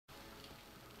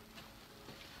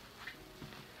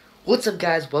What's up,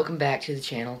 guys? Welcome back to the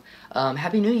channel.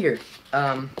 Happy New Year.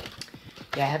 Yeah,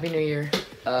 Happy New Year.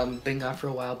 Been gone for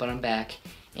a while, but I'm back.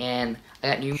 And I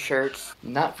got new shirts.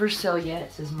 Not for sale yet.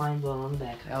 It says Mind Blown on the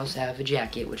back. I also have a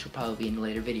jacket, which will probably be in a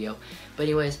later video. But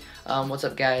anyways, what's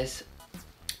up, guys?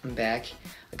 I'm back.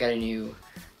 I got a new,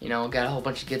 got a whole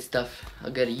bunch of good stuff. I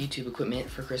got a YouTube equipment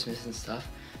for Christmas and stuff.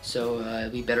 So,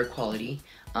 it'll be better quality.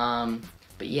 But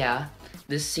yeah,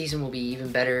 this season will be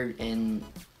even better than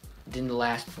the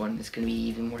last one. It's gonna be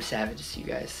even more savage to you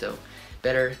guys, so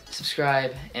better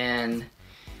subscribe and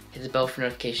hit the bell for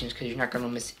notifications because you're not gonna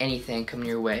miss anything coming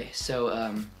your way. So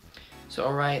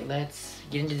alright, let's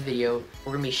get into the video.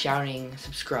 We're gonna be shouting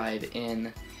subscribe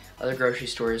in other grocery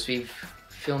stores. We've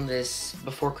filmed this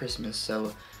before Christmas,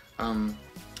 so I'm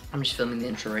just filming the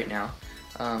intro right now.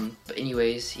 But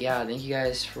anyways, yeah, thank you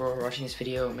guys for watching this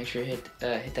video. Make sure to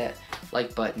hit that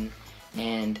like button,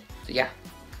 and yeah.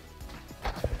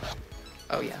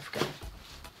 Oh yeah, I forgot.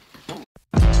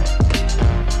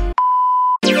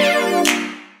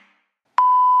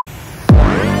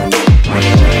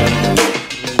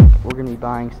 We're gonna be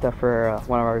buying stuff for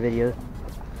one of our videos.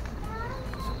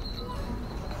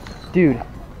 Dude,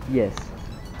 yes.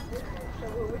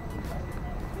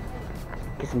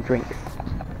 Get some drinks.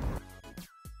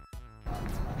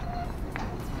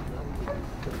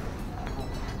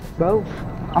 Bro,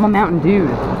 I'm a mountain dude.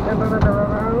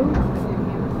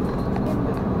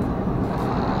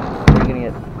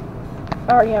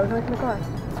 Oh yeah, we're going to the car.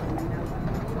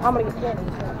 I'm gonna get candy.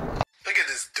 Look at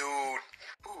this dude.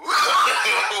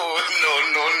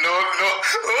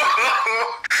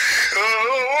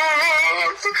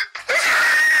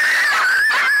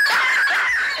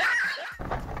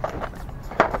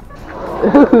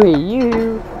 Who are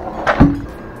you?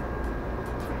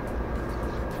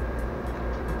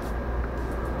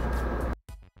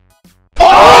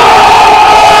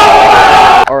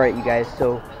 Alright, you guys,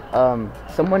 so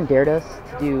someone dared us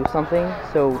to do something,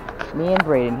 so me and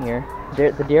Bradyn here,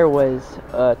 the dare was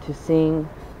to sing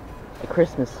a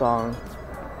Christmas song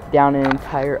down an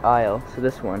entire aisle, so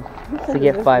this one, to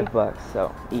get $5,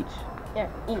 so each. Yeah,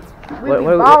 each. What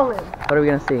are we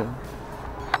gonna sing?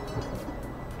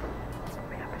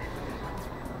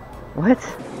 What?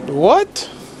 What?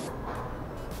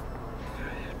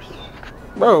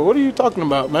 Bro, what are you talking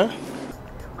about, man?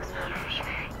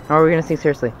 How are we gonna sing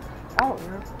seriously? I don't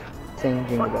know. Sing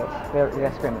Jingle Bells. We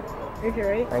gotta scream it. Are you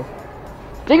ready? Right?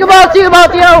 Jingle Bells, Jingle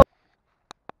Bells, yo!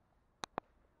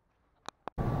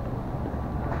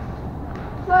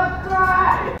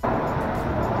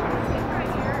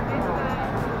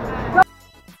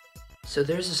 So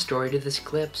there's a story to this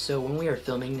clip. So when we were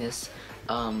filming this,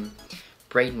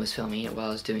 Bradyn was filming it while I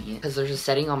was doing it. Because there's a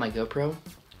setting on my GoPro.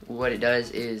 What it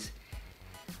does is,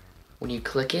 when you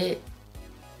click it,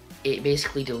 it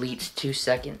basically deletes 2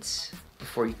 seconds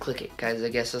before you click it. Guys, I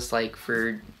guess it's like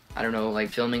for, I don't know, like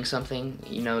filming something,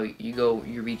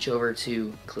 you reach over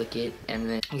to click it, and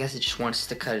then I guess it just wants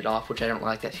to cut it off, which I don't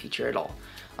like that feature at all.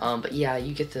 But yeah,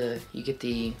 you get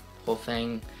the whole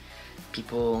thing.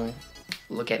 People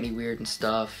look at me weird and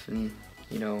stuff, and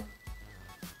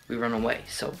we run away.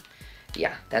 So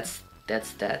yeah, that's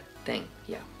that thing.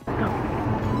 Yeah.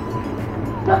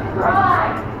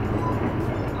 Subscribe.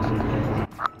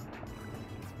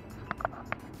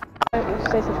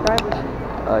 Say subscribe.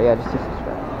 Yeah, just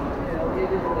subscribe.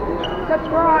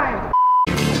 Subscribe.